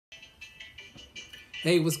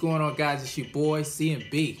Hey, what's going on, guys? It's your boy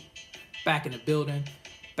CMB, back in the building,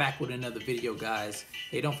 back with another video, guys.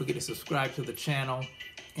 Hey, don't forget to subscribe to the channel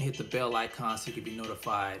and hit the bell icon so you can be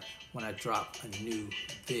notified when I drop a new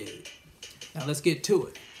vid. Now let's get to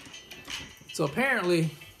it. So apparently,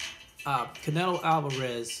 Canelo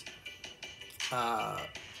Alvarez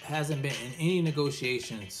hasn't been in any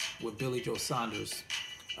negotiations with Billy Joe Saunders,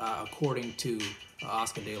 according to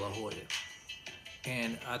Oscar De La Hoya.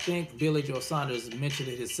 And I think Billy Joe Saunders mentioned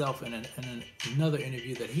it himself in another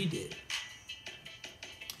interview that he did.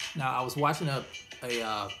 Now I was watching a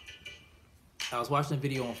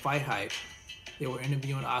video on Fight Hype. They were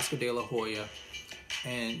interviewing Oscar De La Hoya,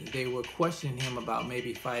 and they were questioning him about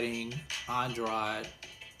maybe fighting Andrade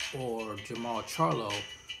or Jermall Charlo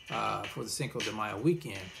for the Cinco de Mayo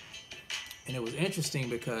weekend. And it was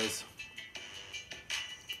interesting because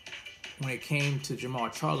when it came to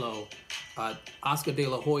Jermall Charlo, Oscar De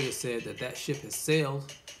La Hoya said that ship has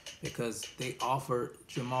sailed because they offered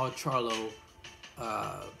Jermall Charlo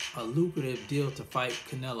a lucrative deal to fight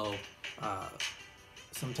Canelo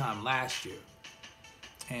sometime last year.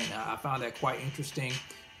 And I found that quite interesting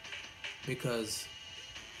because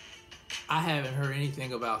I haven't heard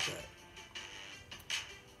anything about that.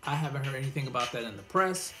 I haven't heard anything about that in the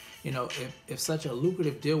press. You know, if such a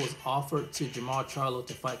lucrative deal was offered to Jermall Charlo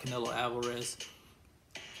to fight Canelo Alvarez,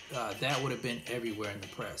 that would have been everywhere in the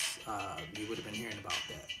press. You would have been hearing about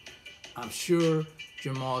that. I'm sure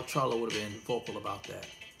Jermall Charlo would have been vocal about that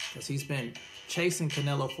because he's been chasing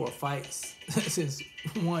Canelo for a fight since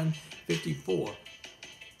 154.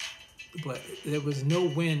 But there was no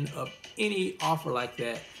win of any offer like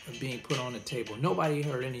that being put on the table. Nobody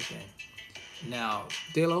heard anything. Now,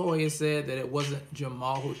 De La Hoya said that it wasn't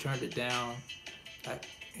Jermall who turned it down. I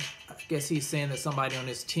guess he's saying that somebody on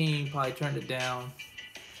his team probably turned it down.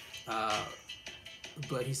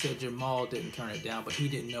 But he said Jermall didn't turn it down, but he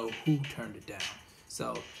didn't know who turned it down.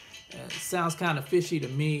 So it sounds kind of fishy to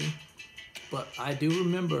me, but I do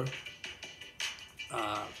remember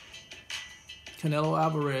Canelo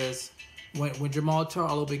Alvarez, when Jermall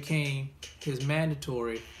Charlo became his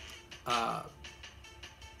mandatory,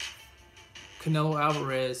 Canelo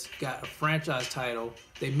Alvarez got a franchise title.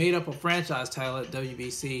 They made up a franchise title at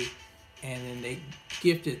WBC, and then they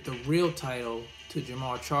gifted the real title to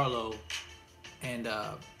Jermall Charlo, and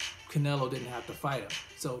Canelo didn't have to fight him.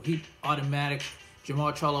 So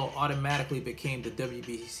Jermall Charlo automatically became the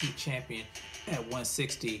WBC champion at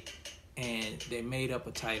 160, and they made up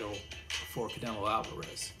a title for Canelo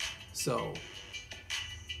Alvarez. So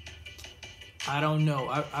I don't know.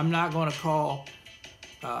 I'm not going to call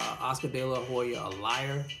Oscar De La Hoya a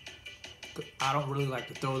liar. I don't really like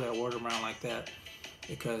to throw that word around like that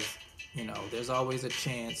because, you know, there's always a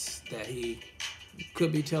chance that he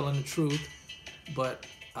could be telling the truth. But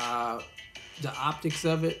the optics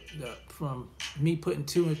of it, from me putting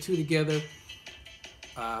two and two together,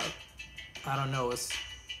 I don't know.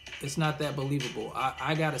 It's not that believable.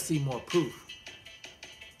 I got to see more proof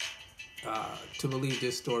to believe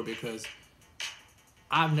this story because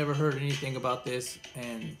I've never heard anything about this,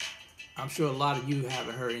 and I'm sure a lot of you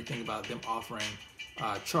haven't heard anything about them offering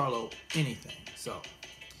Charlo anything. So,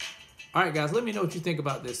 all right, guys, let me know what you think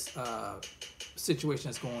about this situation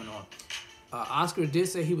that's going on. Oscar did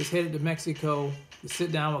say he was headed to Mexico to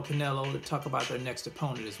sit down with Canelo to talk about their next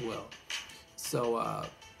opponent as well. So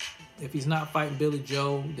if he's not fighting Billy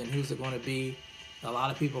Joe, then who's it going to be? A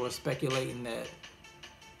lot of people are speculating that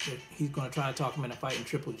he's going to try to talk him into fighting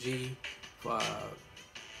Triple G for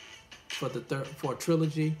a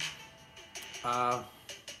trilogy. I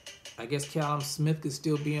guess Callum Smith could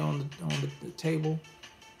still be on the table.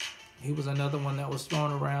 He was another one that was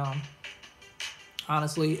thrown around.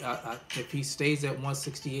 Honestly, if he stays at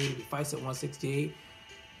 168, if he fights at 168,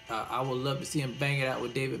 I would love to see him bang it out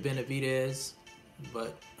with David Benavidez.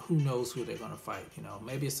 But who knows who they're gonna fight? You know,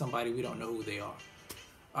 maybe it's somebody we don't know who they are.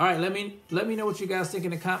 All right, let me know what you guys think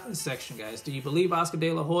in the comments section, guys. Do you believe Oscar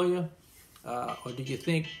De La Hoya, or do you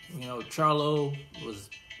think, you know, Charlo was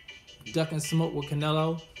ducking smoke with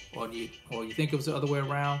Canelo, or you think it was the other way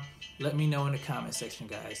around? Let me know in the comment section,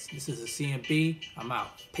 guys. This is a CMB. I'm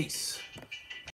out. Peace.